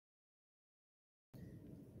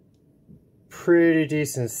pretty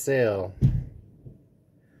decent sale.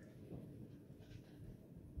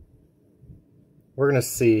 We're gonna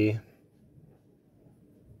see.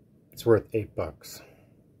 It's worth $8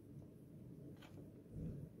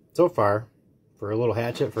 so far for a little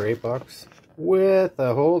hatchet for $8 with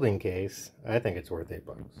a holding case. I think it's worth $8.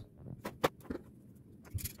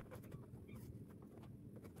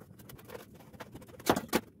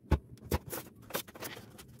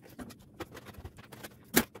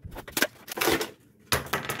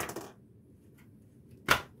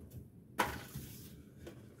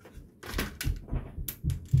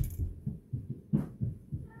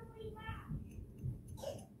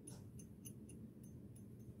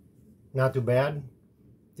 Not too bad.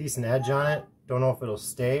 Decent edge on it. Don't know if it'll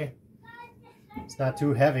stay. It's not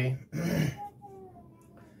too heavy.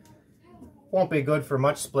 Won't be good for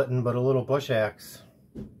much splitting, but a little bush axe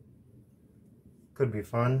could be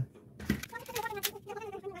fun.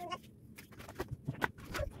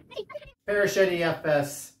 Parahatchet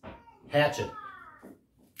FS hatchet.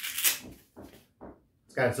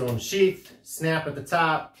 It's got its own sheath, snap at the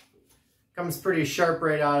top. Comes pretty sharp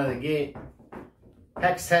right out of the gate.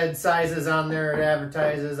 Hex head sizes on there, it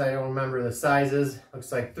advertises. I don't remember the sizes.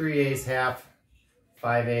 Looks like 3/8, half,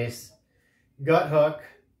 5/8. Gut hook.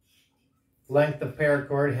 Length of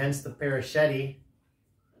paracord, hence the Parahatchet.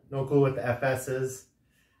 No clue what the FS is.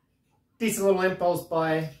 Decent little impulse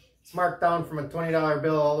buy. It's marked down from a $20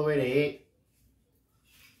 bill all the way to $8.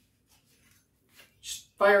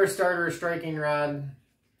 Fire starter striking rod.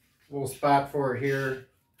 Little spot for it here.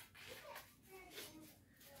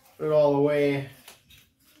 Put it all away.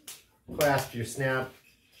 Clasp your snap.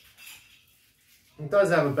 It does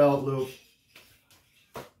have a belt loop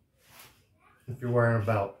if you're wearing a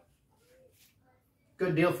belt.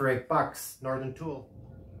 Good deal for $8, Northern Tool.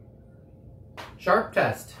 Sharp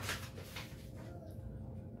test.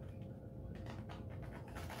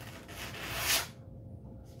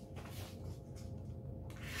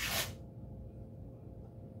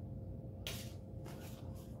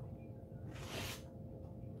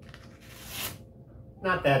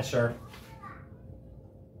 Not that sharp.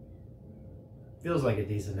 Feels like a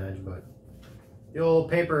decent edge, but the old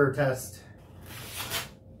paper test,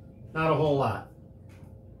 not a whole lot.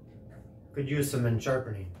 Could use some in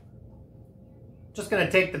sharpening. Just gonna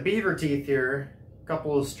take the beaver teeth here, a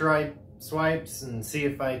couple of swipes, and see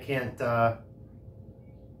if I can't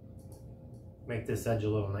make this edge a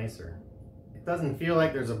little nicer. It doesn't feel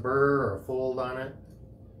like there's a burr or a fold on it.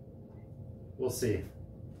 We'll see.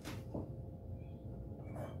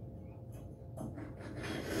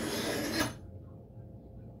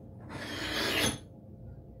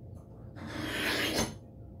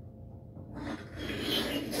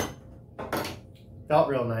 Felt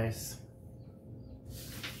real nice.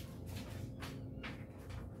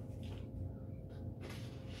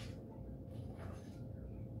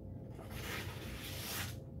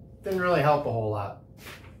 Didn't really help a whole lot.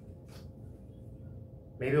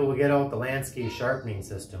 Maybe we'll get out the Lansky sharpening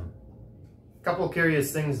system. A couple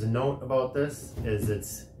curious things to note about this is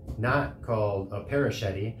it's not called a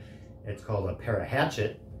Parahatchet, it's called a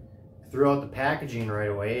Parahatchet. I threw out the packaging right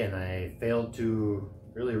away and I failed to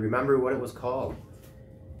really remember what it was called.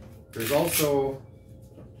 There's also,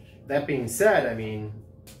 that being said, I mean,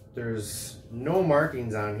 there's no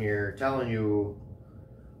markings on here telling you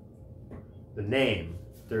the name.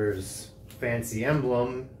 There's fancy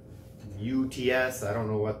emblem, UTS, I don't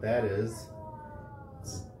know what that is.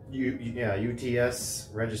 Yeah, UTS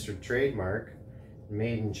registered trademark,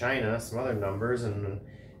 made in China, some other numbers, and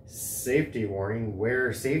safety warning,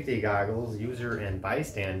 wear safety goggles, user and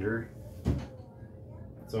bystander.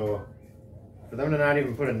 So for them to not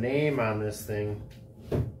even put a name on this thing,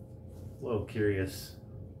 a little curious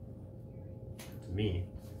to me.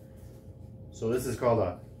 So this is called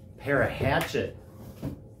a Parahatchet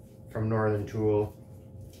from Northern Tool.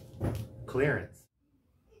 Clearance.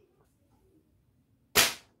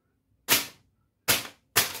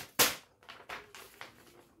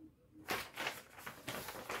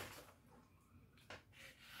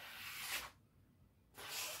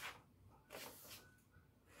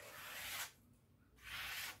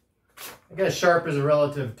 I guess sharp is a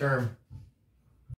relative term.